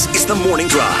The Morning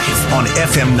Drive on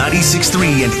FM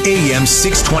 96.3 and AM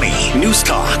 620. News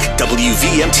Talk,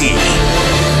 WVMT.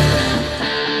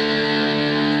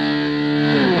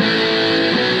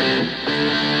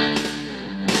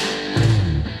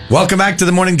 Welcome back to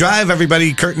the Morning Drive,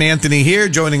 everybody. Kurt and Anthony here.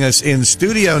 Joining us in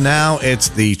studio now, it's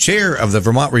the chair of the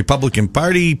Vermont Republican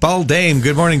Party, Paul Dame.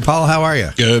 Good morning, Paul. How are you?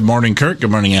 Good morning, Kurt.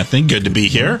 Good morning, Anthony. Good to be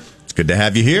here. It's good to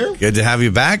have you here. Good to have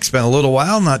you back. It's been a little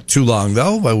while, not too long,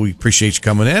 though, but we appreciate you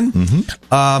coming in.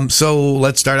 Mm-hmm. So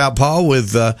let's start out, Paul,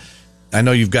 with... I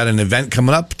know you've got an event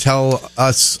coming up. Tell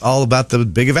us all about the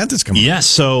big event that's coming up. Yes,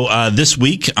 so this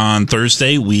week on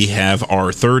Thursday, we have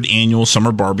our third annual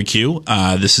summer barbecue.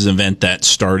 This is an event that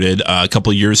started a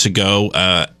couple of years ago,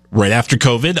 right after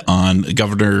COVID, on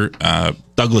Governor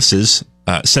Douglas's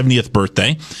 70th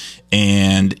birthday.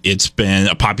 And it's been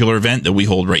a popular event that we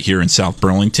hold right here in South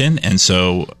Burlington. And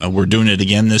so we're doing it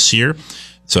again this year.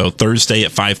 So Thursday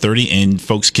at 5:30, and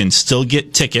folks can still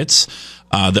get tickets.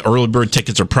 The early bird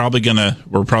tickets we're probably gonna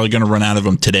run out of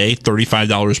them today.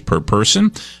 $35 per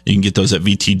person. You can get those at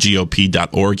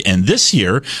vtgop.org. And this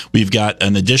year we've got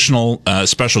an additional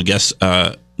special guest.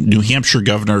 New Hampshire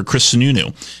Governor Chris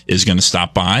Sununu is going to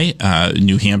stop by.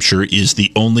 New Hampshire is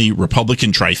the only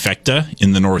Republican trifecta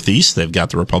in the Northeast. They've got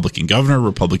the Republican governor,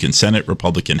 Republican Senate,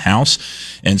 Republican House.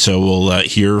 And so we'll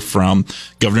hear from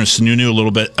Governor Sununu a little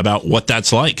bit about what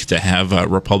that's like to have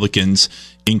Republicans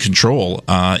in control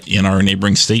in our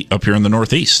neighboring state up here in the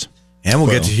Northeast. And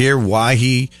we'll get to hear why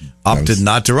he opted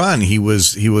not to run. He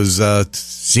was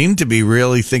seemed to be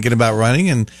really thinking about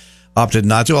running and opted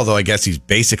not to, although I guess he's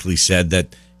basically said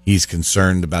that he's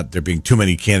concerned about there being too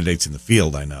many candidates in the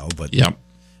field, I know. But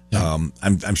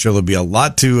I'm sure there'll be a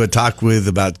lot to talk with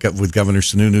Governor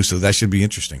Sununu, so that should be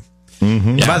interesting.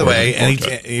 Mm-hmm. Yeah,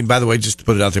 by the way, just to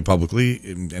put it out there publicly,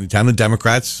 anytime the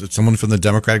Democrats, someone from the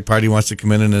Democratic Party wants to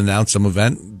come in and announce some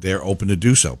event, they're open to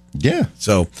do so. Yeah.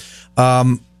 So,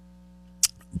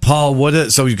 Paul,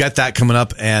 so you've got that coming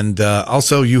up, and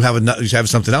also you have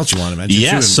something else you want to mention.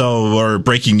 Yes, so we're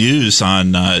breaking news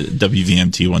on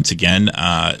WVMT once again.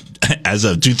 As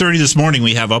of 2:30 this morning,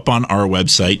 we have up on our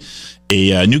website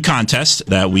a new contest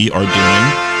that we are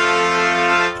doing.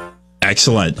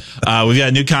 Excellent. We've got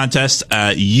a new contest.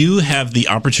 You have the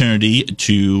opportunity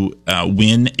to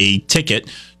win a ticket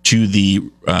to the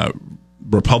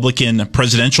Republican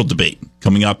presidential debate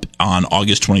coming up on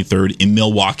August 23rd in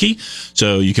Milwaukee.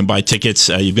 So you can buy tickets.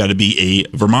 You've got to be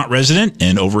a Vermont resident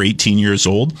and over 18 years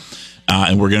old.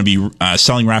 And we're going to be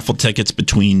selling raffle tickets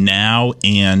between now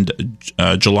and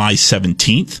July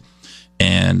 17th.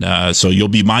 And so you'll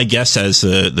be my guest as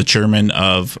the chairman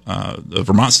of the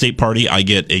Vermont State Party. I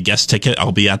get a guest ticket.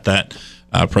 I'll be at that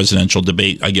presidential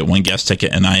debate. I get one guest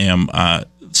ticket, and I am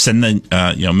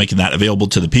making that available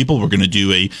to the people. We're going to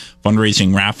do a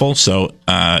fundraising raffle, so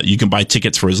you can buy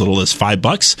tickets for as little as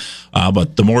 $5.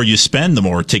 But the more you spend, the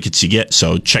more tickets you get.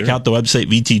 So check out the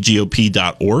website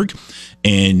vtgop.org,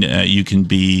 and you can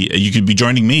be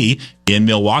joining me in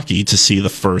Milwaukee to see the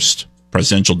first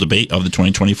presidential debate of the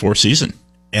 2024 season.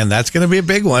 And that's going to be a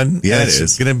big one. Yeah, it is.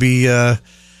 It's going to be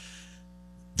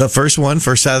the first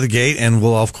out of the gate, and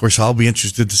we'll, of course, all be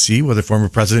interested to see whether former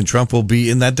President Trump will be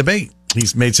in that debate.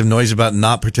 He's made some noise about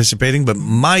not participating, but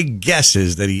my guess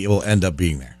is that he will end up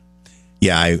being there.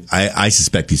 Yeah, I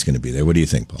suspect he's going to be there. What do you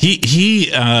think, Paul? He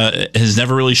has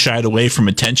never really shied away from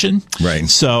attention. Right.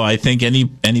 So I think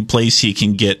any place he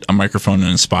can get a microphone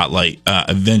and a spotlight,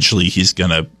 eventually he's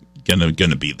gonna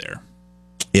be there.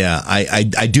 Yeah,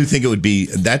 I do think it would be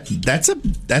that's a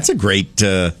great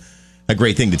thing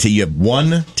to tell. You have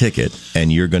one ticket,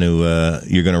 and you're going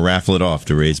to raffle it off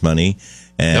to raise money,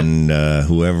 and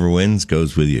whoever wins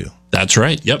goes with you. That's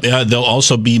right. Yep. They'll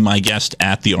also be my guest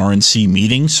at the RNC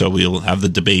meeting, so we'll have the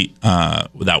debate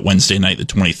that Wednesday night, the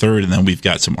 23rd, and then we've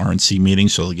got some RNC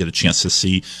meetings, so they'll get a chance to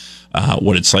see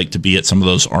what it's like to be at some of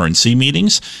those RNC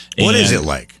meetings. What is it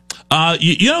like?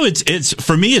 It's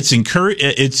for me.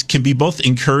 It can be both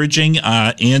encouraging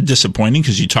and disappointing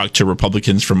because you talk to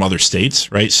Republicans from other states,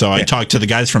 right? So I talk to the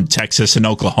guys from Texas and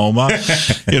Oklahoma.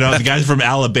 The guys from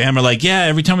Alabama are like, yeah,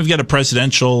 every time we've got a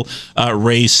presidential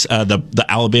race, the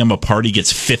Alabama party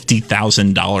gets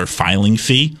 $50,000 filing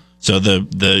fee. So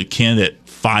the candidate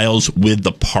files with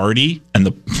the party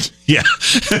and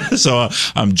so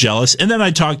I'm jealous. And then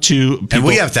I talk to people, and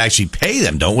we have to actually pay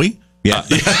them, don't we? Yeah.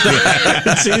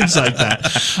 It seems like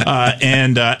that.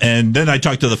 And then I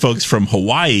talked to the folks from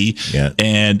Hawaii,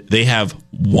 and they have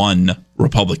one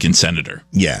Republican senator.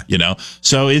 Yeah.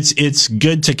 So it's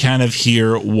good to kind of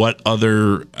hear what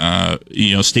other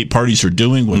state parties are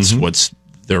doing, what's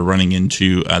they're running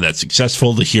into that's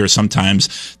successful. To hear sometimes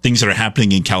things that are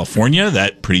happening in California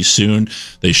that pretty soon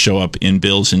they show up in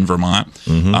bills in Vermont.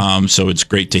 So it's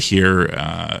great to hear,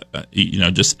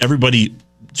 just everybody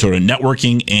sort of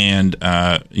networking and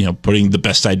putting the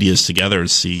best ideas together to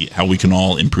see how we can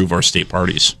all improve our state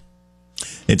parties.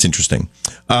 It's interesting.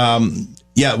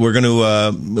 We're going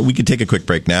to, we could take a quick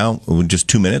break now, just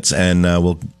 2 minutes, and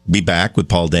we'll be back with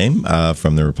Paul Dame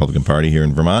from the Republican Party here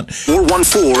in Vermont.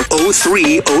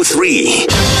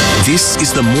 414-0303. This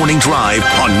is the Morning Drive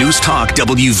on News Talk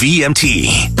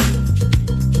WVMT.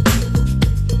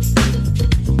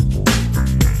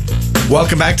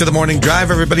 Welcome back to the Morning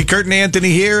Drive, everybody. Kurt and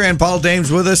Anthony here, and Paul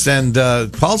Dame's with us. And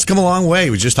Paul's come a long way. He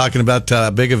was just talking about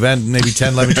a big event maybe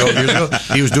 10, 11, 12 years ago.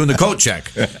 He was doing the coat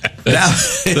check.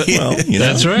 That's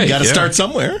right. You got to start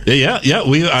somewhere. Yeah.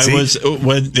 I was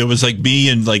when it was like me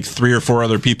and like 3 or 4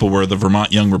 other people were the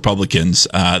Vermont Young Republicans.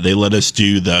 They let us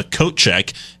do the coat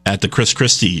check at the Chris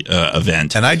Christie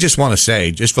event. And I just want to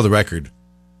say, just for the record,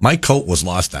 my coat was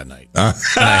lost that night, and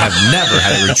I have never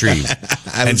had it retrieved.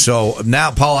 And so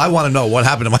now, Paul, I want to know what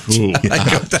happened to my coat.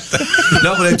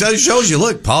 No, but it does shows you.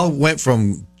 Look, Paul went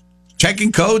from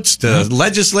checking coats to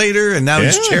legislator, and now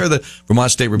he's chair of the Vermont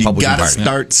State Republican Party. You got to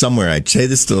start somewhere. I say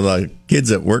this to the kids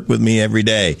that work with me every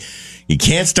day. You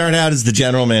can't start out as the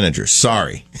general manager.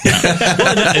 Sorry.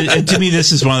 And to me,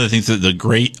 this is one of the things that the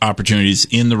great opportunities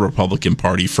in the Republican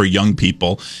Party for young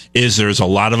people is there's a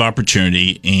lot of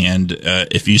opportunity. And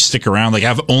if you stick around, like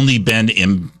I've only been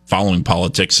in following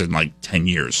politics in like 10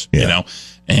 years,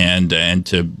 and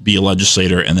to be a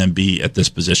legislator and then be at this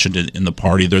position in the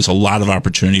party, there's a lot of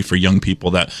opportunity for young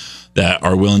people that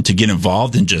are willing to get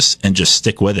involed and just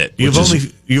stick with it.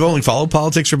 You've only followed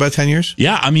politics for about 10 years?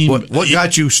 Yeah, I mean, what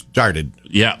got you started?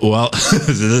 Yeah, well,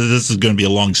 this is going to be a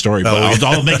long story, but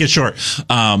I'll make it short.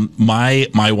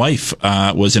 My wife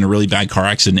was in a really bad car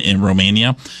accident in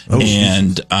Romania,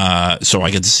 and so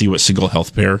I get to see what single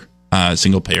payer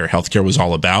healthcare was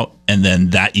all about. And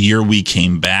then that year we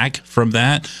came back from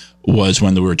that was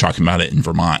when we were talking about it in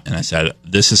Vermont, and I said,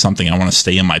 "This is something I want to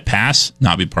stay in my past,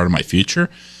 not be part of my future."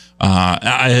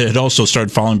 I had also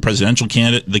started following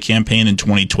the campaign in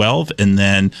 2012, and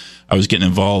then I was getting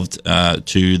involved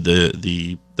to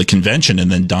the convention. And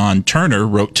then Don Turner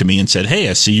wrote to me and said, "Hey,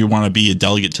 I see you want to be a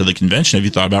delegate to the convention. Have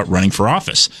you thought about running for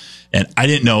office?" And I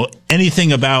didn't know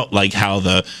anything about like how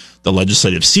the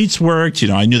legislative seats worked.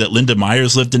 I knew that Linda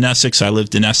Myers lived in Essex. I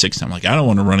lived in Essex. And I'm like, I don't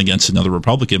want to run against another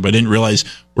Republican, but I didn't realize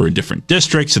we're in different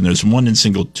districts, and there's one in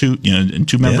two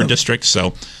member districts.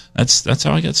 So that's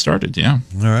how I got started. Yeah.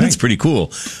 All right. That's pretty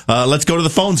cool. Let's go to the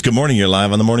phones. Good morning. You're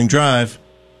live on the Morning Drive.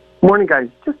 Morning, guys.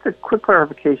 Just a quick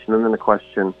clarification and then a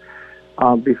question.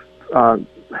 New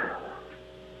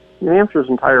Hampshire's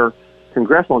entire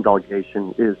congressional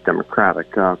delegation is Democratic.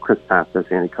 Chris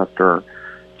Pastis, Andy Custer,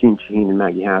 Gene Shaheen, and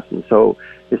Maggie Hassan. So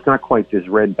it's not quite this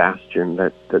red bastion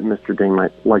that Mr. Ding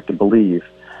might like to believe.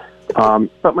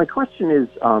 But my question is,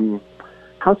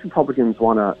 House Republicans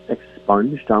want to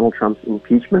expunge Donald Trump's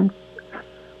impeachments,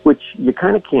 which you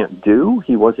kind of can't do.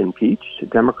 He was impeached.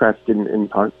 Democrats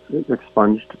didn't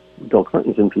expunge Bill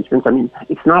Clinton's impeachments. I mean,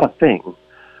 it's not a thing.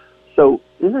 So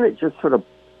isn't it just sort of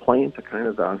playing to kind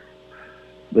of the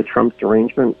Trump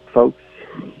derangement, folks?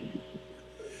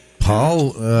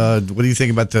 Paul, what do you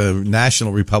think about the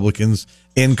national Republicans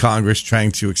in Congress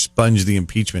trying to expunge the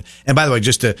impeachment? And by the way,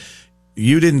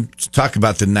 you didn't talk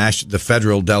about the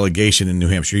federal delegation in New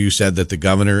Hampshire. You said that the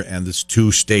governor and the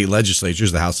 2 state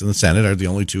legislatures, the House and the Senate, are the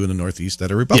only 2 in the Northeast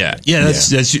that are Republican. Yeah.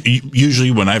 That's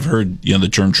usually when I've heard the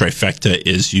term trifecta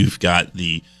is you've got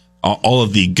all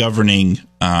of the governing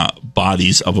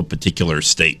bodies of a particular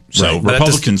state. So right.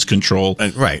 Republicans control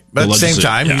right, but at the same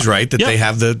time, he's right that they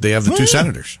have the 2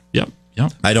 senators. Yep.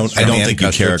 I don't think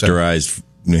you characterized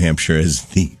New Hampshire as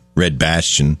the red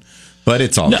bastion, but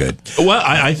it's all good. Well,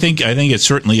 I think it's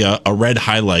certainly a red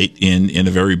highlight in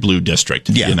a very blue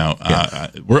district. Yeah.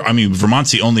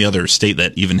 Vermont's the only other state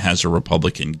that even has a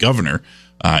Republican governor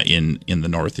in the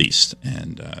Northeast,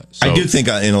 and so I do think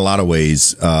in a lot of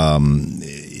ways.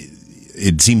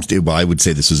 It seems to, I would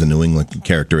say this is a New England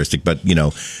characteristic, but,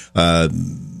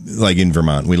 like in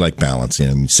Vermont, we like balance.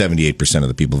 78% of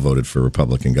the people voted for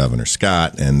Republican Governor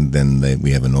Scott, and then we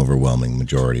have an overwhelming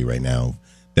majority right now,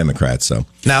 Democrats. So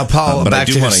now, Paul, back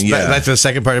to the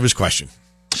second part of his question.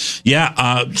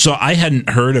 Yeah, so I hadn't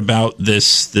heard about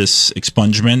this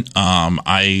expungement.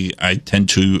 I tend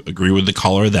to agree with the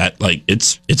caller that like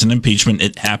it's an impeachment.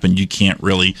 It happened. You can't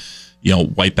really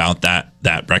wipe out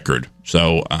that record.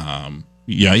 So,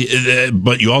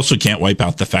 but you also can't wipe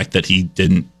out the fact that he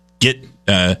didn't get,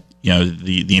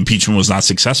 the impeachment was not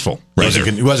successful.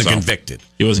 He wasn't convicted.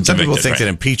 He wasn't. Some convicted, people think right. that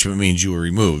impeachment means you were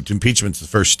removed. Impeachment's the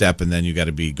first step, and then you got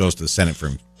to goes to the Senate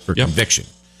for conviction.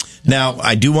 Now,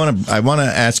 I want to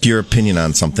ask your opinion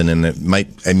on something, and it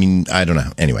might. I mean, I don't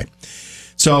know. Anyway,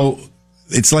 so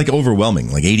it's like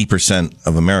overwhelming. Like 80%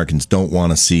 of Americans don't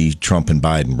want to see Trump and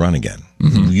Biden run again.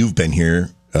 Mm-hmm. You've been here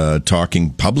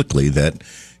talking publicly that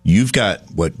you've got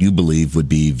what you believe would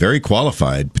be very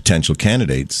qualified potential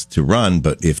candidates to run,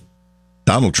 but if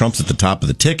Donald Trump's at the top of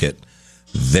the ticket,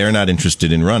 they're not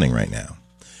interested in running right now.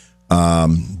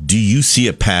 Do you see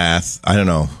a path? I don't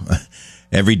know.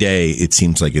 Every day it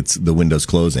seems like the window's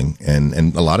closing,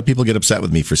 and a lot of people get upset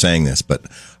with me for saying this, but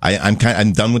I'm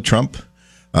done with Trump,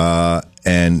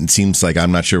 and it seems like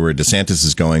I'm not sure where DeSantis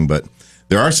is going, but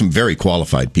there are some very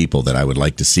qualified people that I would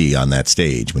like to see on that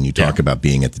stage when you talk about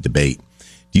being at the debate.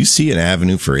 Do you see an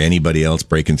avenue for anybody else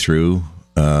breaking through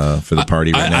for the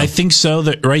party right now? I think so.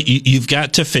 That right. You've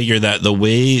got to figure that the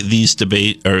way these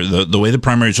debate or the way the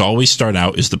primaries always start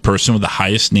out is the person with the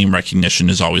highest name recognition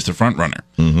is always the front runner.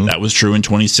 Mm-hmm. That was true in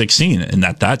 2016, and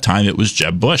at that time it was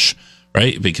Jeb Bush,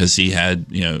 right? Because he had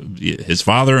his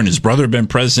father and his brother had been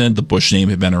president. The Bush name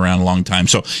had been around a long time,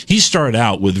 so he started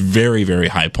out with very, very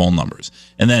high poll numbers.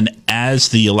 And then as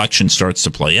the election starts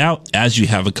to play out, as you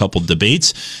have a couple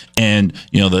debates, and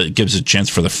that gives a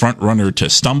chance for the front runner to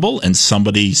stumble and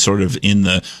somebody sort of in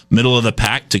the middle of the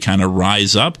pack to kind of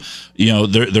rise up.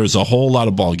 There's a whole lot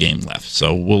of ball game left.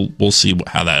 So we'll see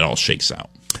how that all shakes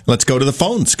out. Let's go to the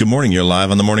phones. Good morning. You're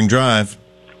live on the Morning Drive.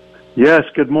 Yes.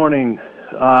 Good morning.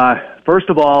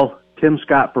 First of all, Tim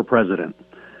Scott for president.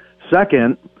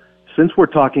 Second, since we're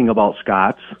talking about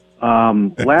Scots,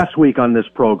 last week on this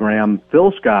program,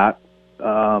 Phil Scott,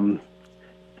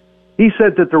 he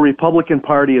said that the Republican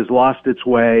Party has lost its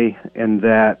way and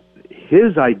that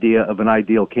his idea of an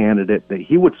ideal candidate that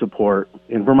he would support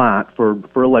in Vermont for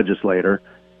a legislator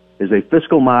is a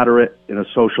fiscal moderate and a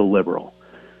social liberal.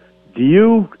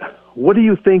 What do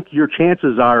you think your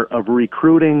chances are of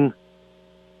recruiting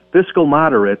fiscal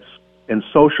moderates and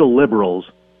social liberals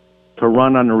to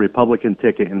run on the Republican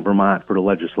ticket in Vermont for the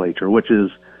legislature, which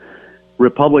is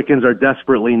Republicans are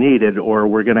desperately needed, or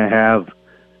we're going to have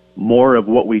more of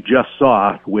what we just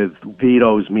saw with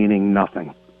vetoes meaning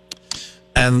nothing?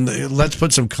 And let's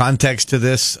put some context to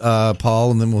this,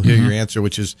 Paul, and then we'll hear your answer,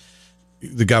 which is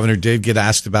the governor did get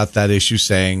asked about that issue,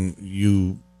 saying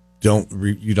you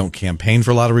don't campaign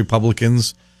for a lot of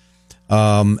Republicans,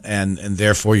 and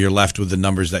therefore you're left with the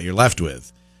numbers that you're left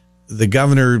with. The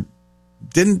governor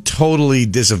didn't totally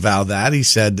disavow that. He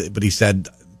said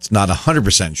it's not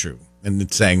 100% true, and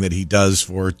it's saying that he does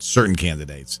for certain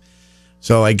candidates.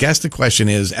 So I guess the question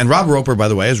is, and Rob Roper, by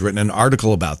the way, has written an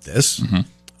article about this,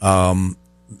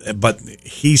 but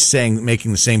he's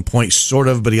making the same point, sort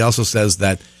of, but he also says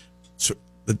that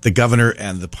the governor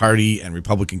and the party and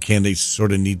Republican candidates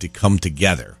sort of need to come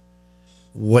together.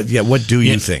 What do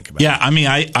you think about that? I mean,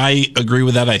 I agree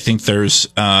with that. I think there's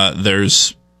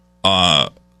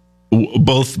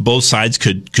both sides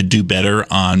could do better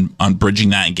on bridging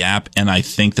that gap, and I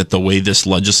think that the way this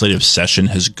legislative session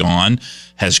has gone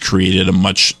has created a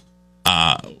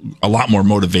lot more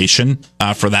motivation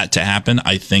for that to happen.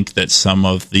 I think that some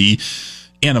of the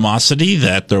animosity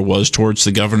that there was towards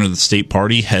the governor of the state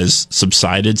party has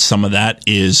subsided. Some of that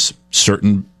is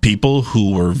certain people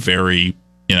who were very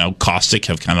caustic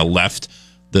have kind of left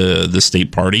the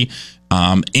state party.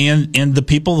 And the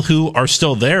people who are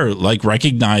still there,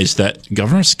 recognize that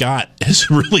Governor Scott has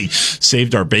really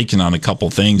saved our bacon on a couple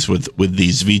things with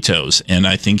these vetoes. And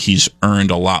I think he's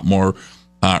earned a lot more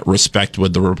respect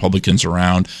with the Republicans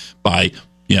around by,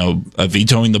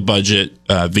 vetoing the budget,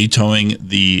 vetoing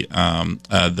the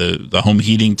home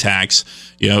heating tax,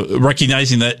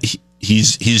 recognizing that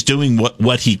he's doing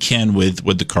what he can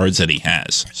with the cards that he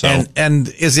has. So, and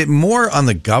is it more on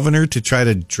the governor to try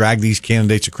to drag these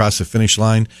candidates across the finish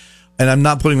line? And I'm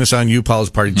not putting this on you, Paul, as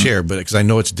party chair, but because I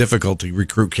know it's difficult to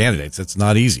recruit candidates, that's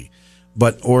not easy.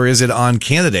 Or is it on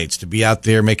candidates to be out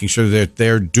there making sure that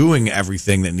they're doing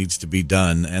everything that needs to be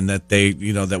done, and that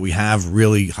that we have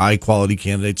really high quality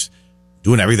candidates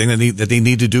doing everything that they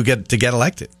need to do to get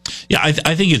elected? Yeah, I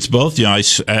think it's both.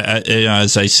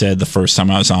 As I said the first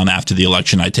time I was on after the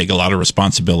election, I take a lot of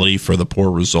responsibility for the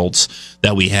poor results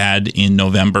that we had in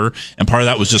November, and part of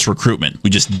that was just recruitment. We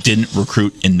just didn't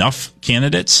recruit enough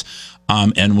candidates.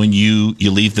 And when you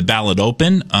leave the ballot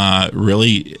open,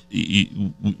 really,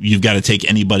 you've got to take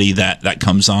anybody that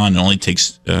comes on. It only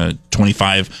takes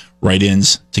 25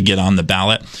 write-ins to get on the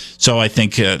ballot. So I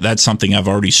think that's something I've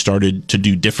already started to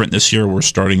do different this year. We're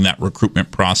starting that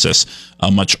recruitment process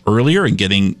much earlier and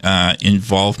getting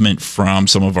involvement from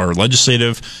some of our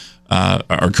legislative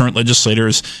our current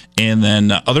legislators, and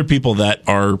then other people that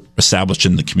are established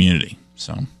in the community.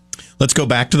 So let's go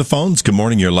back to the phones. Good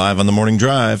morning. You're live on the Morning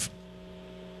Drive.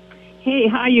 Hey,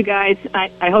 hi, you guys.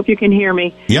 I hope you can hear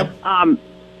me. Yep.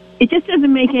 It just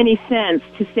doesn't make any sense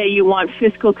to say you want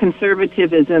fiscal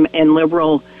conservatism and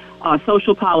liberal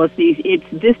social policies.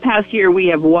 This past year we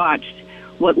have watched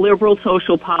what liberal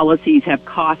social policies have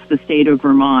cost the state of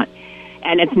Vermont,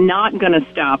 and it's not going to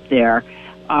stop there.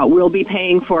 We'll be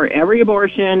paying for every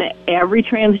abortion, every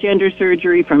transgender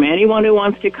surgery from anyone who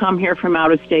wants to come here from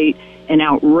out of state, an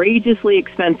outrageously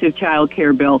expensive child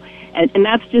care bill, and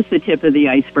that's just the tip of the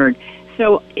iceberg.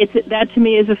 So that to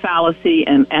me is a fallacy,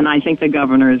 and I think the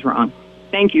governor is wrong.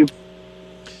 Thank you.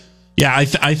 Yeah,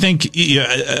 I think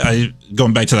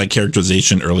going back to that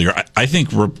characterization earlier, I think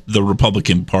the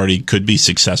Republican Party could be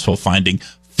successful finding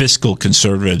fiscal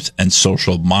conservatives and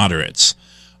social moderates.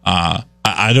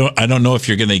 I don't know if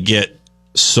you're going to get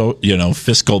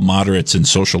fiscal moderates and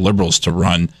social liberals to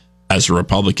run as a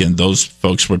Republican. Those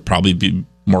folks would probably be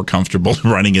more comfortable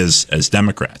running as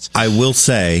Democrats. I will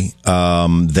say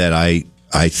that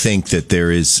I think that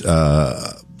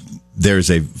there's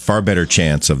a far better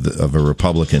chance of a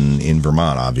Republican in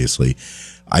Vermont. Obviously,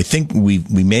 I think we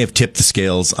may have tipped the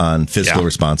scales on fiscal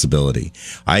responsibility.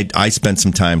 I spent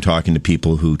some time talking to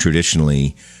people who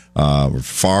traditionally were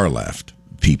far left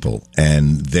people,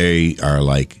 and they are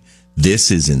like,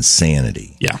 this is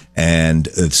insanity. Yeah. And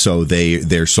so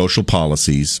their social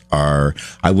policies are,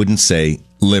 I wouldn't say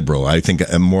liberal. I think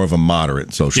more of a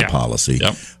moderate social policy.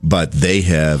 Yep. But they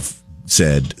have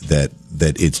said that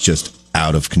it's just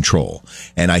out of control.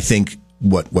 And I think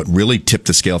what really tipped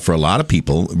the scale for a lot of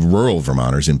people, rural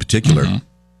Vermonters in particular,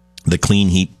 the clean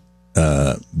heat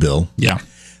bill. Yeah.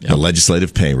 The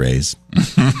legislative pay raise,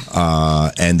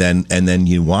 and then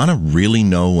you want to really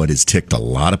know what has ticked a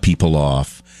lot of people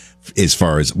off, as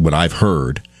far as what I've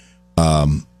heard,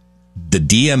 the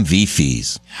DMV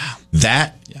fees.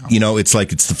 That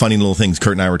it's the funny little things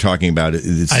Kurt and I were talking about.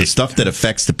 It's the stuff that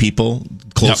affects the people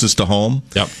closest to home.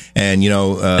 Yep. And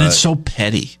and it's so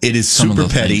petty. It is super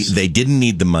petty. Things. They didn't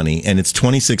need the money, and it's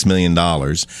 $26 million.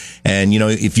 And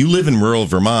if you live in rural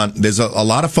Vermont, there's a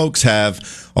lot of folks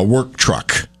have a work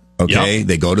truck. Okay,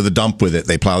 They go to the dump with it.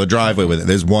 They plow the driveway with it.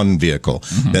 There's one vehicle.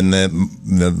 Then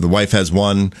the wife has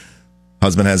one,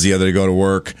 husband has the other to go to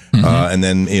work, and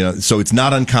then so it's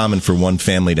not uncommon for one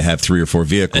family to have 3 or 4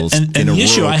 vehicles in a the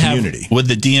issue rural I community. Have with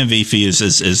the DMV fee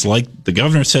is like the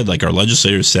governor said, like our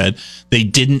legislators said, they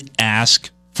didn't ask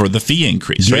for the fee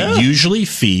increase. Right? Usually,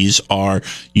 fees are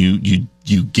you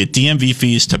get DMV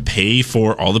fees to pay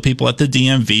for all the people at the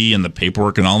DMV and the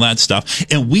paperwork and all that stuff,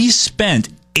 and we spent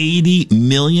 $80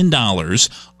 million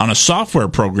on a software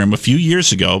program a few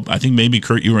years ago. I think maybe,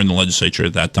 Kurt, you were in the legislature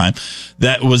at that time.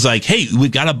 That was like, hey,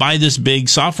 we've got to buy this big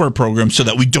software program so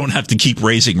that we don't have to keep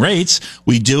raising rates.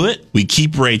 We do it. We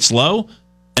keep rates low,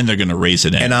 and they're going to raise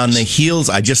it anyways. And on the heels,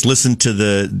 I just listened to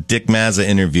the Dick Mazza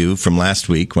interview from last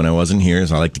week when I wasn't here,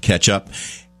 so I like to catch up.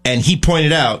 And he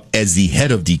pointed out, as the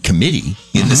head of the committee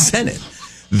in the Senate,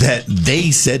 that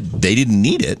they said they didn't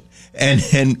need it.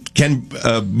 And Ken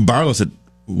Barlow said,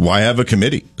 why have a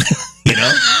committee?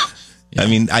 I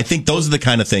mean, I think those are the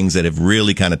kind of things that have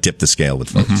really kind of tipped the scale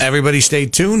with folks. Everybody stay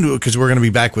tuned because we're going to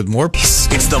be back with more.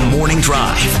 It's the Morning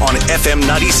Drive on FM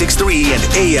 96.3 and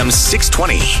AM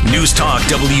 620. News Talk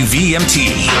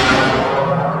WVMT.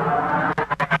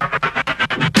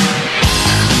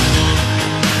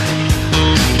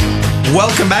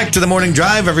 Welcome back to the Morning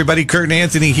Drive, everybody. Kurt and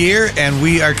Anthony here, and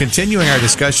we are continuing our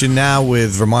discussion now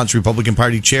with Vermont's Republican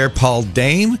Party Chair, Paul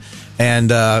Dame. And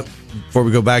before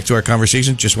we go back to our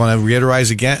conversation, just want to reiterate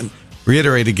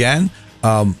again.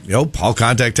 Paul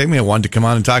contacted me. I wanted to come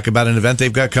on and talk about an event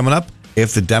they've got coming up.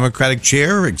 If the Democratic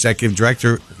chair or executive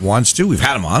director wants to, we've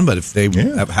had them on, but if they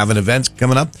have an event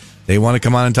coming up they want to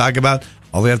come on and talk about,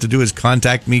 all they have to do is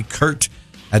contact me, Kurt,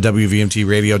 at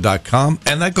WVMTradio.com.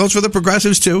 And that goes for the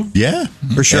progressives, too. Yeah,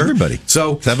 for sure. Everybody.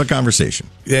 So let's have a conversation.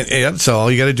 Yeah, so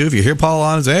all you got to do, if you hear Paul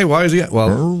on and say, hey, why is he?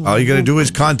 Well, all you got to do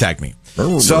is contact me.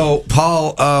 So,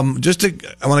 Paul, I want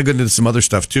to go into some other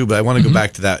stuff, too, but I want to go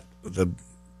back to the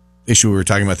issue we were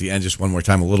talking about at the end just one more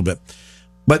time a little bit.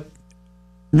 But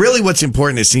really what's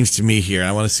important, it seems to me here, and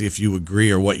I want to see if you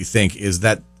agree or what you think, is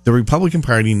that the Republican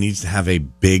Party needs to have a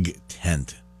big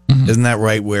tent. Isn't that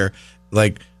right? Where,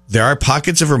 there are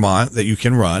pockets of Vermont that you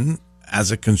can run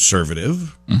as a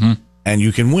conservative and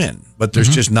you can win, but there's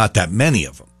just not that many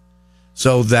of them.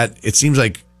 So that it seems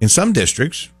like in some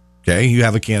districts, you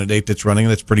have a candidate that's running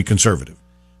that's pretty conservative.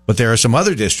 But there are some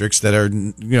other districts that are,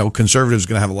 conservatives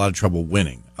going to have a lot of trouble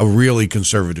winning a really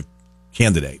conservative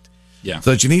candidate. Yeah.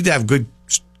 So that you need to have good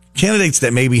candidates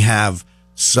that maybe have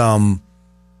some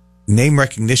name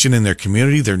recognition in their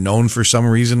community. They're known for some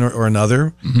reason or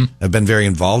another, have been very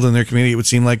involved in their community, it would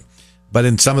seem like. But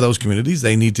in some of those communities,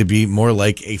 they need to be more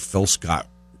like a Phil Scott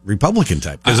Republican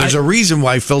type. Because there's a reason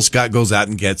why Phil Scott goes out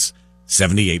and gets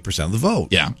 78% of the vote.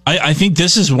 Yeah. I think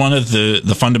this is one of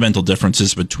the fundamental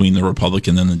differences between the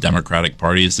Republican and the Democratic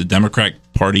Party is the Democratic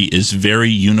Party is very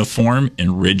uniform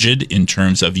and rigid in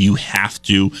terms of you have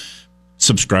to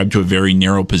subscribe to a very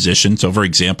narrow position. So, for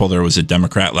example, there was a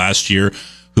Democrat last year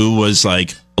who was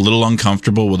like a little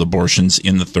uncomfortable with abortions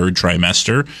in the third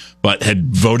trimester, but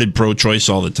had voted pro-choice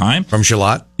all the time. From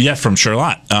Charlotte? Yeah, from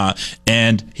Charlotte.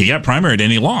 And he got primaried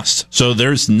and he lost. So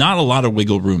there's not a lot of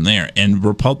wiggle room there. And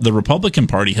the Republican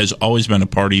Party has always been a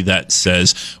party that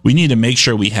says we need to make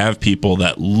sure we have people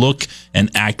that look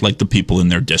and act like the people in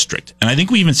their district. And I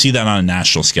think we even see that on a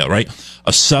national scale, right?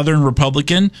 A Southern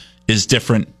Republican is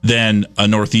different than a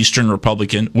Northeastern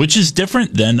Republican, which is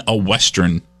different than a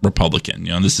Western Republican.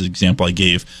 You know, this is an example I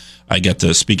gave. I got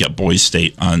to speak at Boys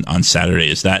State on Saturday,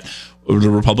 is that the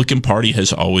Republican Party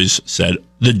has always said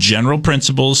the general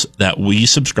principles that we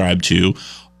subscribe to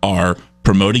are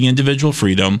promoting individual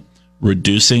freedom,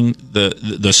 reducing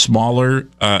the smaller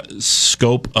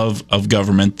scope of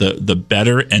government, the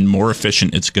better and more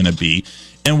efficient it's going to be.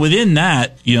 And within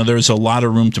that, you know, there's a lot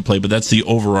of room to play, but that's the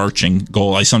overarching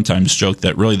goal. I sometimes joke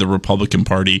that really the Republican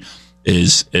Party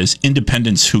is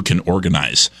independents who can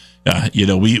organize. You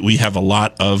know, we have a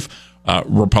lot of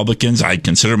Republicans, I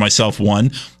consider myself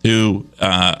one, who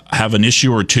have an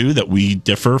issue or two that we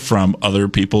differ from other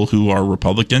people who are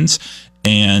Republicans,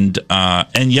 and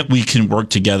yet we can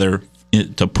work together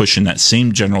to push in that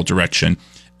same general direction.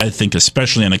 I think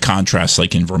especially in a contrast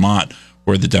like in Vermont,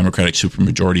 where the Democratic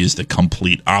supermajority is the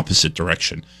complete opposite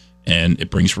direction, and it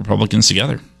brings Republicans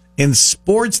together. In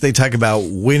sports, they talk about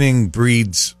winning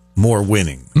breeds more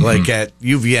winning. Like at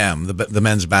UVM, the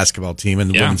men's basketball team and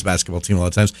the women's basketball team, a lot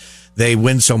of times, they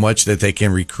win so much that they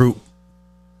can recruit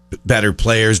better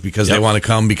players because they want to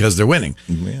come because they're winning.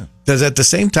 Yeah. Does at the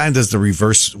same time, does the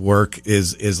reverse work?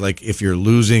 Is like if you're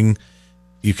losing,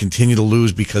 you continue to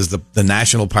lose because the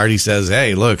national party says,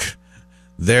 hey, look,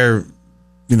 they're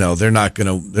not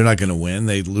gonna win.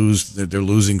 They're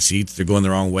losing seats. They're going the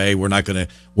wrong way. We're not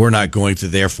going to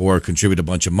therefore contribute a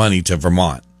bunch of money to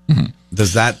Vermont.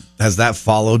 Has that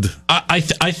followed? I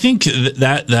think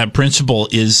that principle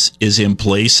is in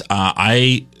place.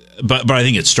 But I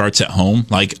think it starts at home.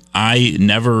 Like, I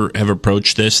never have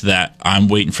approached this that I'm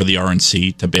waiting for the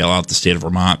RNC to bail out the state of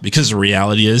Vermont, because the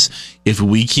reality is, if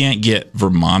we can't get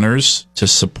Vermonters to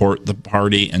support the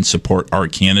party and support our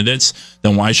candidates,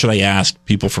 then why should I ask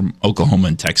people from Oklahoma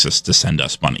and Texas to send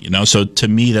us money? You know, so to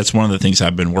me, that's one of the things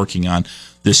I've been working on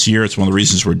this year. It's one of the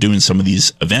reasons we're doing some of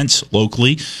these events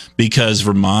locally, because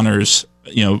Vermonters,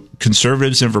 you know,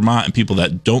 conservatives in Vermont and people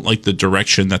that don't like the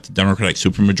direction that the Democratic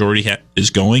supermajority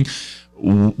is going,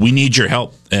 we need your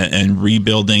help in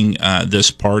rebuilding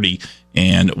this party.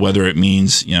 And whether it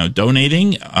means, you know,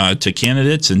 donating to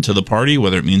candidates and to the party,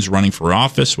 whether it means running for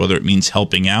office, whether it means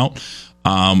helping out,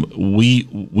 we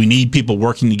need people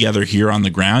working together here on the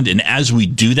ground. And as we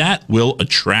do that, we'll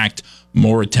attract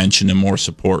more attention and more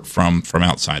support from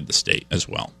outside the state as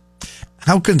well.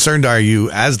 How concerned are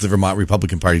you as the Vermont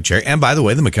Republican Party chair? And by the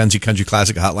way, the McKenzie Country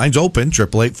Classic hotline's open,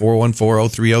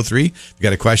 888-414-0303. If you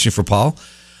got a question for Paul.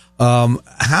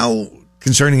 How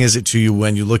concerning is it to you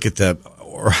when you look at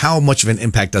or how much of an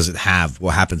impact does it have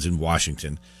what happens in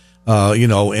Washington? You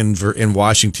know, in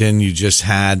Washington, you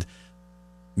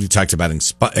talked about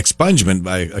expungement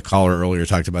by a caller earlier,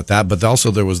 talked about that, but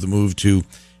also there was the move to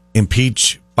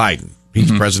impeach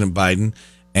President Biden,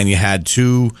 and you had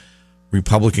two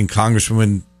Republican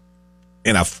congresswomen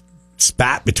in a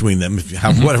spat between them,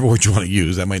 whatever word you want to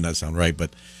use. That might not sound right,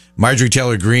 but Marjorie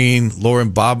Taylor Greene,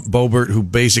 Lauren Boebert, who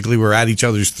basically were at each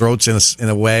other's throats in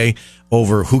a way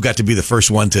over who got to be the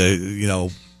first one to, you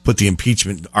know, put the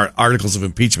impeachment articles of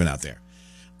impeachment out there.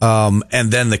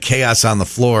 And then the chaos on the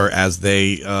floor as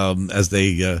they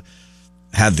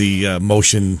had the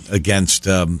motion against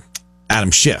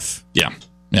Adam Schiff. Yeah.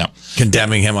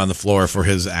 Condemning him on the floor for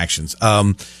his actions.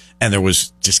 And there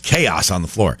was just chaos on the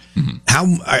floor.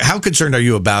 How concerned are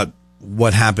you about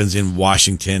what happens in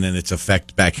Washington and its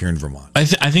effect back here in Vermont? I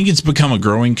think it's become a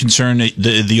growing concern.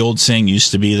 The old saying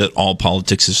used to be that all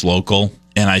politics is local,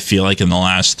 and I feel like in the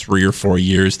last 3 or 4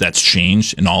 years that's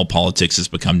changed, and all politics has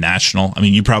become national. I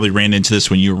mean, you probably ran into this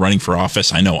when you were running for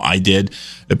office. I know I did.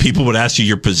 People would ask you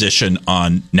your position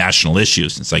on national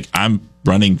issues. It's like, I'm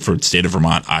running for the state of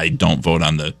Vermont. I don't vote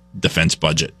on the defense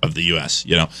budget of the U.S.,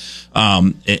 you know?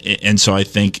 And so I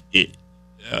think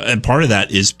and part of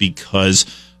that is because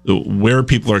where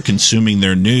people are consuming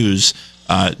their news,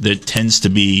 that tends to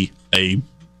be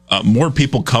more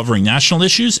people covering national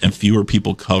issues and fewer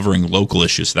people covering local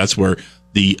issues. That's where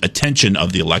the attention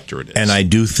of the electorate is. And I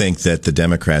do think that the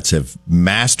Democrats have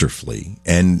masterfully,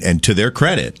 and to their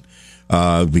credit,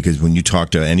 because when you talk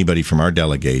to anybody from our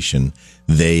delegation,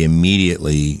 they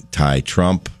immediately tie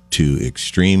Trump to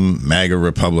extreme MAGA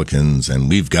Republicans, and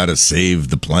we've got to save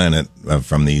the planet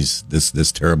from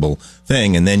this terrible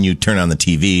thing. And then you turn on the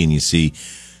TV and you see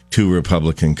two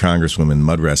Republican congresswomen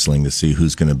mud wrestling to see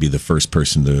who's going to be the first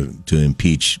person to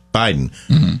impeach Biden,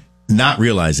 not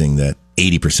realizing that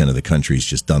 80% of the country is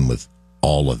just done with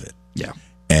all of it. Yeah.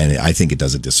 And I think it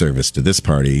does a disservice to this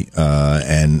party.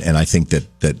 And I think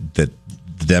that the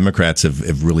Democrats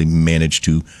have really managed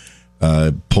to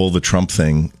pull the Trump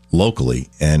thing locally,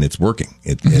 and it's working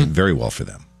very well for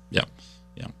them. Yeah.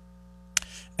 Yeah.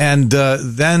 And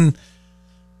then,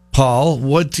 Paul,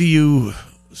 what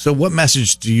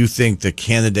message do you think the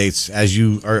candidates, as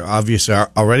you are obviously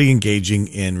already engaging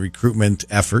in recruitment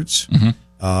efforts,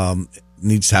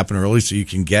 needs to happen early so you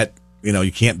can get,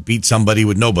 you can't beat somebody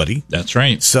with nobody. That's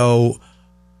right. So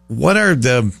what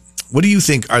do you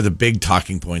think are the big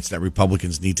talking points that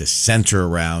Republicans need to center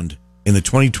around in the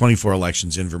 2024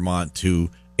 elections in Vermont to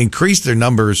increase their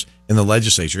numbers in the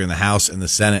legislature, in the House and the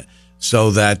Senate,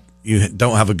 so that you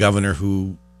don't have a governor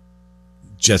who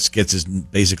just gets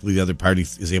basically the other party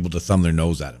is able to thumb their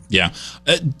nose at him? Yeah.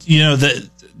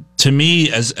 To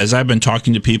me, as I've been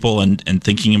talking to people and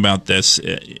thinking about this,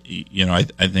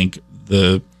 I think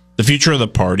the future of the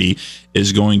party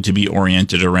is going to be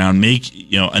oriented around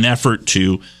an effort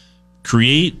to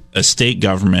create a state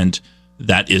government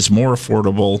that is more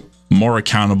affordable, more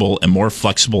accountable, and more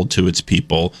flexible to its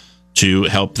people to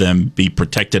help them be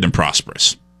protected and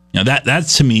prosperous. That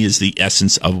to me is the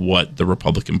essence of what the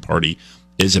Republican Party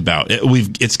is about.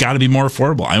 It's got to be more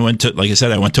affordable. I went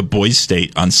to Boise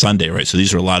State on Sunday, right? So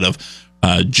these are a lot of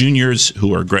juniors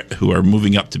who are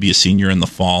moving up to be a senior in the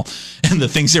fall, and the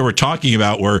things they were talking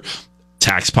about were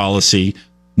tax policy.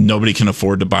 Nobody can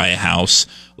afford to buy a house.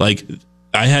 Like,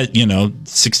 I had,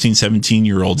 16,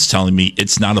 17-year-olds telling me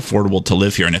it's not affordable to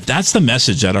live here. And if that's the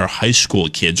message that our high school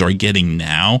kids are getting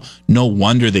now, no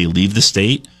wonder they leave the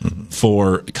state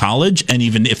for college. And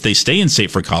even if they stay in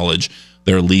state for college,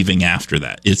 they're leaving after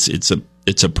that.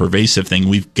 It's a pervasive thing.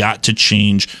 We've got to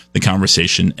change the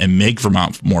conversation and make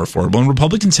Vermont more affordable. And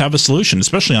Republicans have a solution,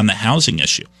 especially on the housing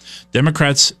issue.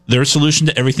 Democrats, their solution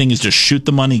to everything is just shoot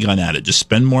the money gun at it. Just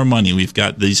spend more money. We've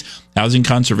got these housing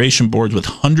conservation boards with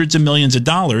hundreds of millions of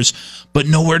dollars, but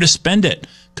nowhere to spend it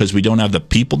because we don't have the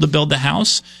people to build the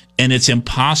house, and it's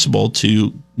impossible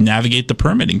to navigate the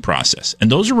permitting process. And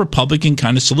those are Republican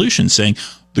kind of solutions, saying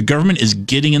the government is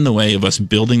getting in the way of us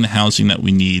building the housing that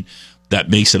we need that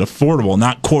makes it affordable,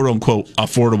 not quote-unquote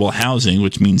affordable housing,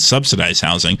 which means subsidized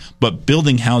housing, but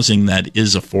building housing that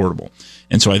is affordable.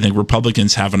 And so I think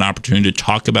Republicans have an opportunity to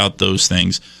talk about those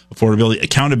things. Affordability,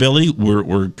 accountability,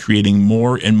 we're creating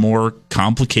more and more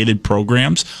complicated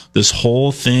programs. This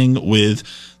whole thing with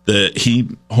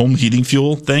the home heating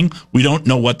fuel thing, we don't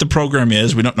know what the program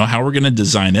is. We don't know how we're going to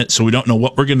design it, so we don't know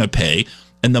what we're going to pay.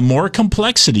 And the more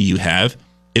complexity you have,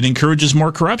 it encourages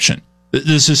more corruption.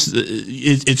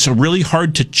 It's really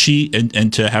hard to cheat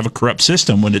and to have a corrupt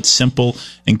system when it's simple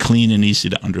and clean and easy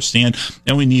to understand.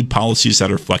 And we need policies that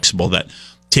are flexible, that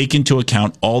take into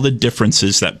account all the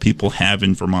differences that people have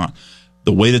in Vermont,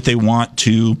 the way that they want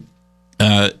to,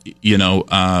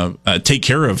 take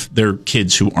care of their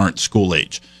kids who aren't school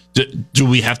age. Do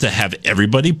we have to have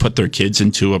everybody put their kids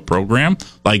into a program?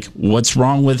 Like, what's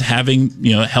wrong with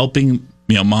helping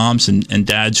moms and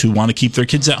dads who want to keep their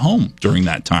kids at home during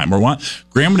that time or want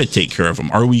grandma to take care of them?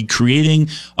 Are we creating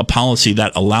a policy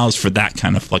that allows for that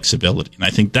kind of flexibility? And I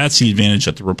think that's the advantage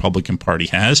that the Republican Party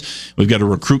has. We've got to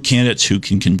recruit candidates who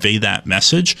can convey that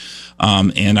message.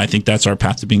 And I think that's our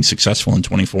path to being successful in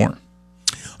 24.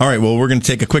 All right, well, we're going to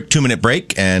take a quick 2-minute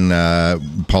break, and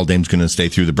Paul Dame's going to stay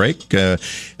through the break.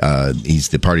 He's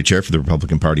the party chair for the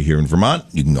Republican Party here in Vermont.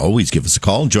 You can always give us a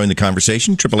call and join the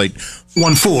conversation,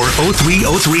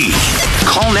 888-14-0303.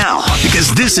 Call now,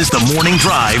 because this is the Morning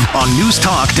Drive on News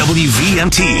Talk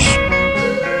WVMT.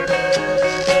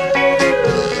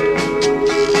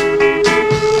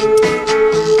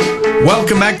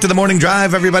 Welcome back to the Morning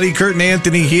Drive, everybody. Kurt and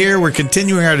Anthony here. We're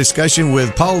continuing our discussion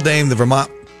with Paul Dame, the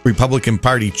Vermont Republican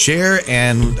Party chair,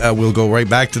 and we'll go right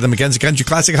back to the Mackenzie Country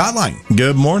Classic Hotline.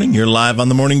 Good morning. You're live on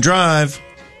the Morning Drive.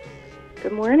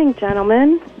 Good morning,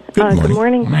 gentlemen. Good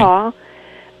morning. Paul.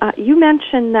 You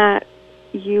mentioned that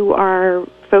you are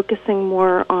focusing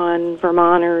more on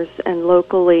Vermonters and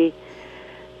locally,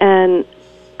 and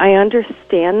I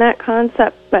understand that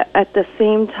concept, but at the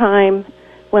same time,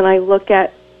 when I look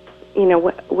at,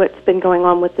 what's been going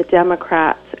on with the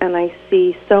Democrats, and I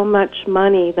see so much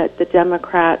money that the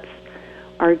Democrats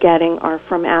are getting are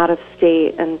from out of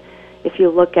state. And if you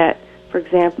look at, for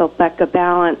example, Becca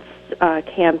Balant's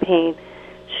campaign,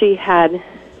 she had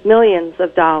millions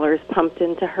of dollars pumped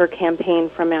into her campaign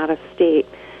from out of state.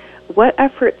 What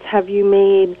efforts have you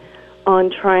made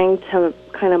on trying to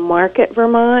kind of market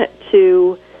Vermont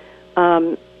to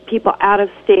people out of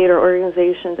state or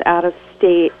organizations out of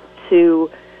state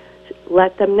to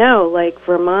let them know, like,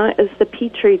 Vermont is the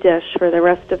petri dish for the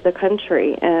rest of the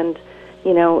country, and,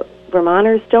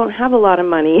 Vermonters don't have a lot of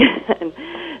money. And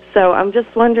so I'm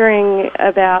just wondering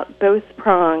about both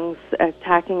prongs,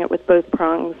 attacking it with both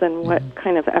prongs, and what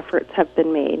kind of efforts have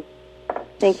been made.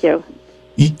 Thank you.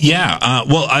 Yeah.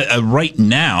 Right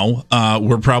now,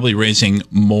 we're probably raising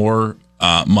more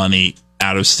money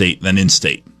out of state than in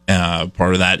state.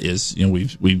 Part of that is,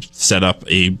 we've set up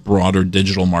a broader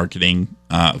digital marketing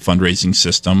fundraising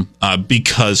system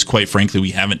because, quite frankly,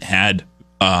 we haven't had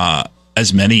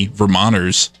as many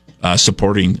Vermonters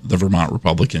supporting the Vermont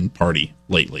Republican Party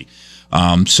lately.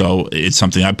 So it's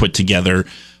something I put together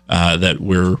that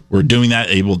we're doing that,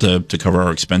 able to cover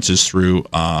our expenses through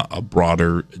a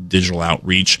broader digital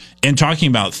outreach and talking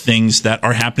about things that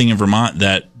are happening in Vermont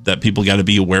that people got to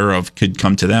be aware of could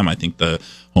come to them. I think the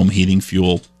home heating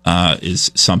fuel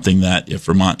is something that if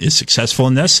Vermont is successful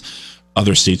in this,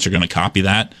 other states are going to copy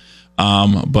that.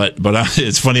 But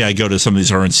it's funny, I go to some of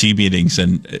these RNC meetings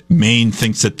and Maine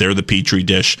thinks that they're the petri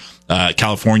dish.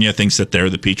 California thinks that they're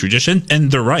the petri dish.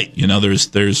 And they're right.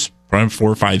 There's probably 4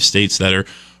 or 5 states that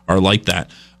are like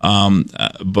that.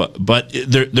 But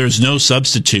there's no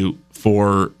substitute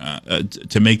for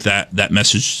to make that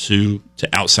message to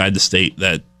outside the state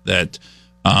that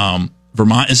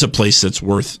Vermont is a place that's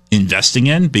worth investing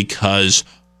in because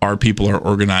our people are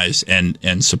organized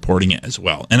and supporting it as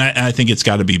well. And I think it's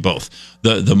got to be both.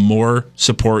 The more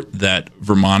support that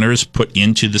Vermonters put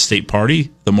into the state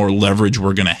party, the more leverage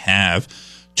we're going to have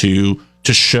to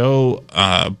show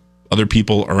other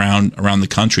people around the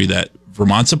country that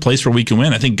Vermont's a place where we can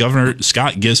win. I think Governor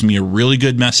Scott gives me a really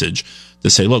good message to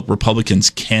say, look,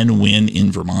 Republicans can win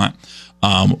in Vermont.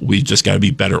 We've just got to be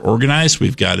better organized.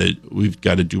 We've got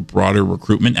to do broader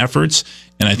recruitment efforts,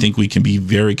 and I think we can be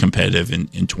very competitive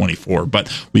in 24.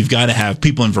 But we've got to have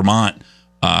people in Vermont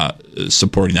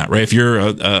supporting that, right? If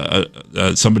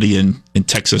you're somebody in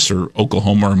Texas or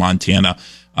Oklahoma or Montana,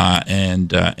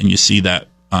 and you see that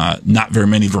not very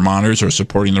many Vermonters are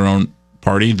supporting their own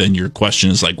party, then your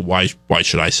question is like, why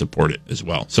should I support it as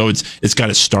well? So it's got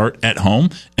to start at home,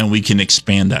 and we can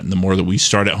expand that. And the more that we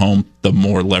start at home, the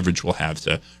more leverage we'll have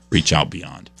to reach out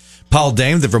beyond. Paul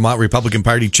Dame, the Vermont Republican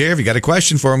Party chair. If you got a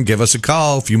question for him, give us a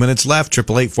call. A few minutes left.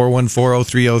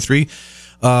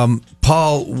 888-414-0303.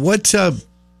 Paul, what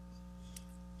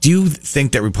do you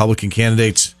think that Republican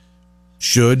candidates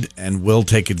should and will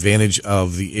take advantage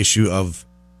of the issue of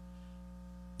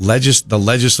the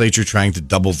legislature trying to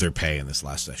double their pay in this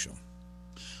last session?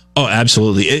 Oh,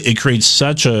 absolutely. It creates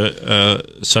such a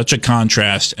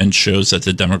contrast and shows that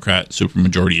the Democrat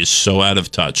supermajority is so out of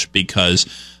touch because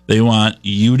they want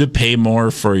you to pay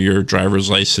more for your driver's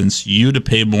license, you to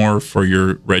pay more for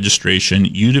your registration,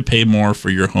 you to pay more for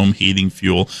your home heating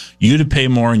fuel, you to pay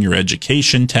more in your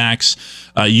education tax,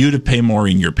 you to pay more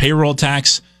in your payroll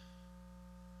tax,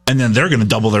 and then they're going to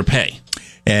double their pay.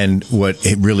 And what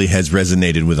it really has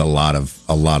resonated with a lot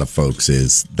of folks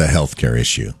is the healthcare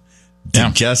issue.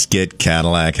 To just get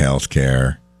Cadillac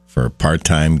healthcare for a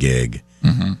part-time gig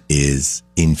is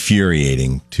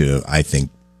infuriating to, I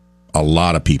think, a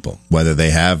lot of people, whether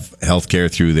they have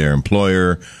healthcare through their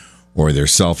employer or they're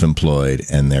self-employed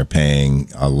and they're paying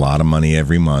a lot of money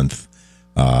every month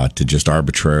to just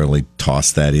arbitrarily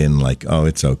toss that in like, oh,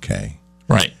 it's okay.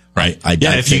 Right. Right.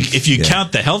 If you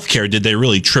count the healthcare, did they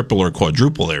really triple or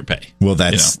quadruple their pay? Well,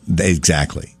 that's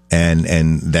exactly.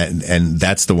 And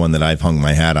that's the one that I've hung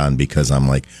my hat on because I'm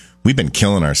like, we've been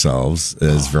killing ourselves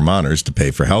as Vermonters to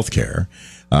pay for healthcare.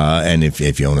 And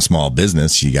if you own a small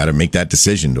business, you got to make that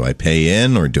decision. Do I pay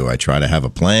in or do I try to have a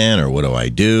plan or what do I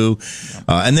do?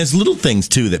 And there's little things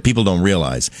too that people don't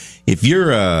realize. If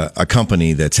you're a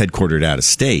company that's headquartered out of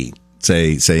state,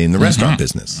 say in the restaurant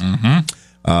business,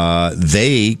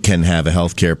 they can have a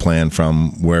health care plan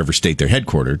from wherever state they're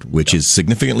headquartered, which is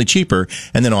significantly cheaper,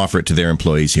 and then offer it to their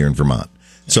employees here in Vermont.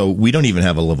 So we don't even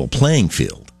have a level playing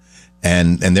field.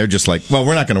 And they're just like, well,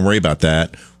 we're not going to worry about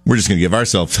that. We're just going to give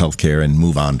ourselves health care and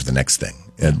move on to the next thing.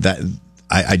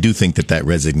 I do think that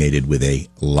resonated with a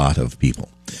lot of people.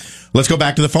 Let's go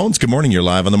back to the phones. Good morning. You're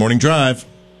live on the Morning Drive.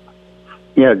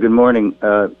 Yeah, good morning.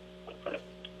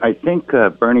 I think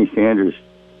Bernie Sanders'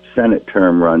 Senate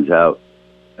term runs out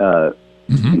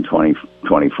in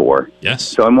 2024. Yes.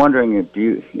 So I'm wondering if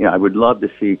I would love to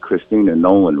see Christina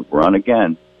Nolan run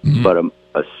again, but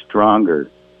a stronger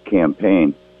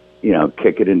campaign,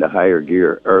 kick it into higher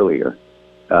gear earlier,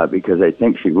 because I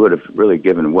think she would have really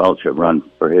given Welch a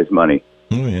run for his money.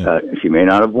 Oh, yeah. She may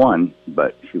not have won,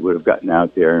 but she would have gotten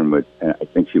out there, and I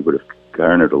think she would have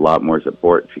garnered a lot more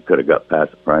support if she could have got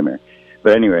past the primary.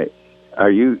 But anyway, are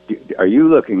you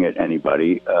looking at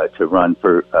anybody to run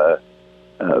for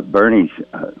Bernie's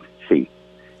seat?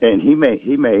 And he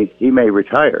may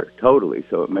retire totally,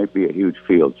 so it might be a huge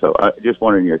field. So I just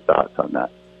wondering your thoughts on that.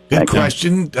 Good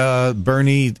question.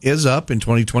 Bernie is up in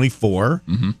 2024.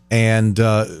 And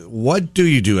what do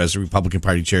you do as a Republican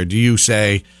Party chair? Do you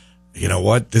say, you know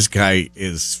what, this guy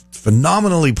is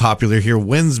phenomenally popular here,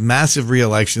 wins massive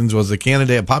re-elections, was a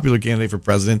popular candidate for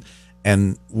president,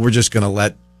 and we're just going to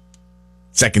let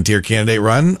second-tier candidate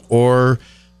run? Or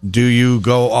do you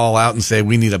go all out and say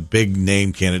we need a big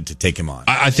name candidate to take him on?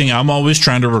 I think I'm always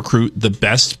trying to recruit the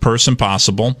best person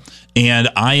possible, and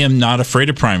I am not afraid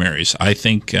of primaries. I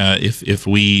think if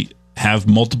we have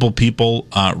multiple people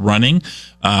running,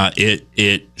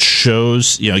 it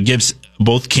shows, it gives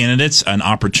both candidates an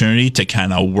opportunity to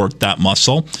kind of work that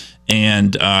muscle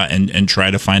and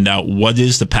try to find out what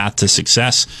is the path to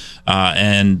success.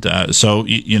 So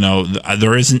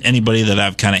there isn't anybody that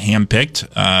I've kind of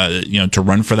handpicked, to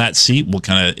run for that seat.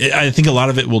 I think a lot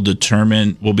of it will be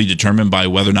determined by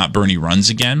whether or not Bernie runs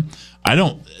again. I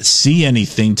don't see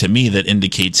anything to me that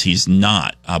indicates he's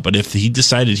not. But if he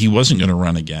decided he wasn't going to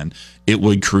run again, it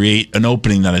would create an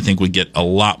opening that I think would get a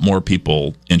lot more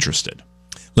people interested.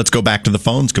 Let's go back to the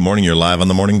phones. Good morning. You're live on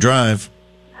the Morning Drive.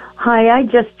 Hi, I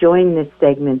just joined this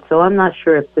segment, so I'm not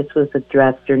sure if this was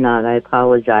addressed or not. I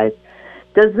apologize.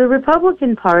 Does the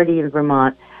Republican Party in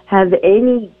Vermont have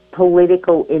any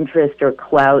political interest or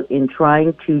clout in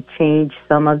trying to change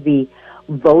some of the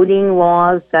voting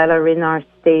laws that are in our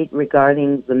state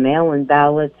regarding the mail-in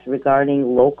ballots,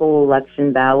 regarding local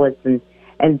election ballots,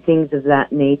 and things of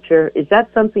that nature? Is that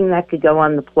something that could go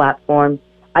on the platform?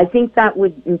 I think that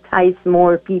would entice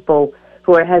more people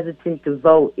who are hesitant to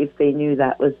vote if they knew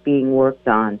that was being worked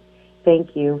on.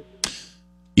 Thank you.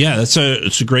 Yeah, it's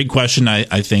a great question.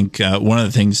 I think one of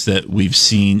the things that we've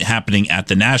seen happening at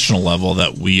the national level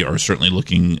that we are certainly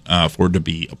looking forward to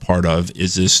be a part of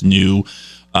is this new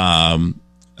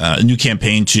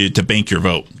campaign to bank your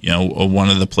vote. One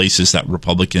of the places that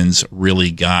Republicans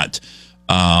really got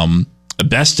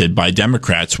bested by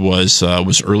Democrats was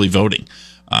early voting.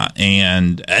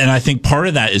 And I think part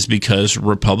of that is because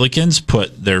Republicans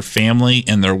put their family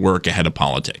and their work ahead of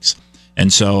politics.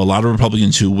 And so a lot of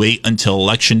Republicans who wait until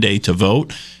Election Day to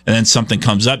vote, and then something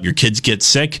comes up, your kids get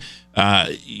sick,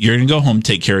 you're going to go home,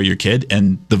 take care of your kid,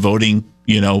 and the voting,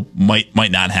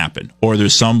 might not happen. Or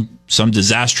there's some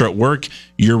disaster at work,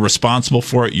 you're responsible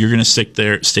for it, you're going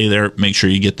to stay there, make sure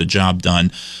you get the job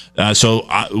done. So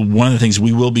one of the things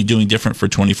we will be doing different for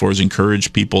 24 is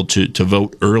encourage people to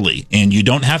vote early. And you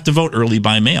don't have to vote early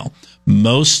by mail.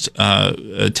 Most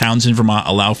towns in Vermont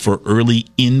allow for early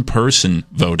in-person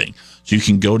voting. So you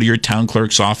can go to your town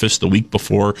clerk's office the week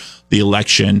before the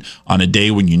election on a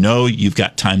day when you've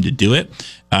got time to do it.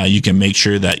 You can make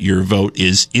sure that your vote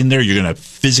is in there. You're going to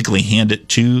physically hand it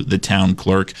to the town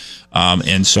clerk.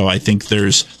 And so I think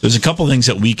there's a couple things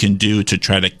that we can do to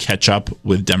try to catch up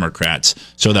with Democrats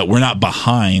so that we're not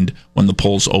behind when the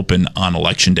polls open on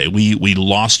Election Day. We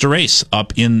lost a race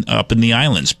up in the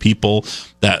islands. People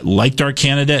that liked our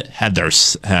candidate had their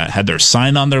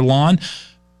sign on their lawn,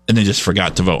 and they just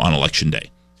forgot to vote on Election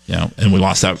Day. And we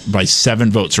lost that by 7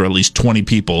 votes, or at least 20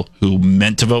 people who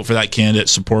meant to vote for that candidate,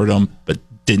 supported them, but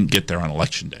didn't get there on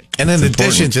Election Day. And in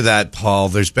addition to that, Paul,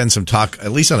 there's been some talk,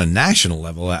 at least on a national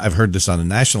level, I've heard this on a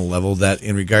national level, that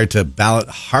in regard to ballot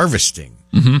harvesting,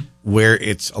 where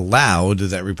it's allowed,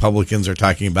 that Republicans are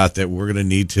talking about that we're going to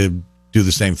need to do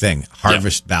the same thing,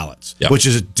 harvest ballots, which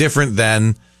is different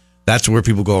than, that's where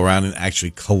people go around and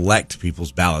actually collect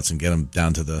people's ballots and get them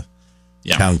down to the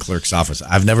town clerk's office.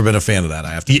 I've never been a fan of that,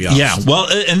 I have to be honest. Yeah, well,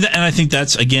 and I think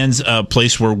that's, again, a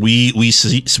place where we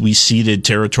ceded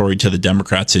territory to the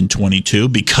Democrats in 22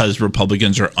 because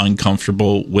Republicans are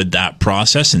uncomfortable with that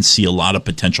process and see a lot of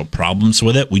potential problems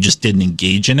with it. We just didn't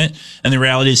engage in it. And the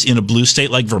reality is, in a blue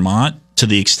state like Vermont, to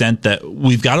the extent that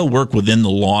we've got to work within the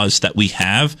laws that we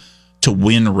have to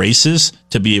win races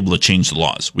to be able to change the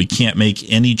laws. We can't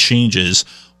make any changes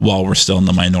while we're still in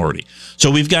the minority. So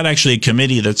we've got actually a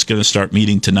committee that's going to start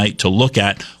meeting tonight to look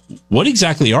at what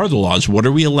exactly are the laws? What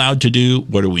are we allowed to do?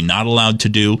 What are we not allowed to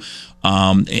do?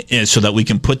 and so that we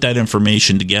can put that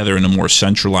information together in a more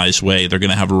centralized way. They're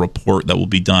going to have a report that will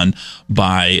be done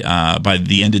by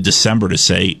the end of December to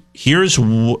say, here's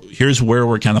where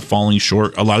we're kind of falling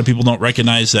short. A lot of people don't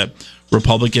recognize that the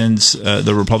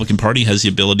Republican Party has the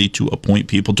ability to appoint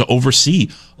people to oversee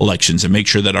elections and make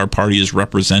sure that our party is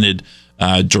represented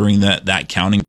during that counting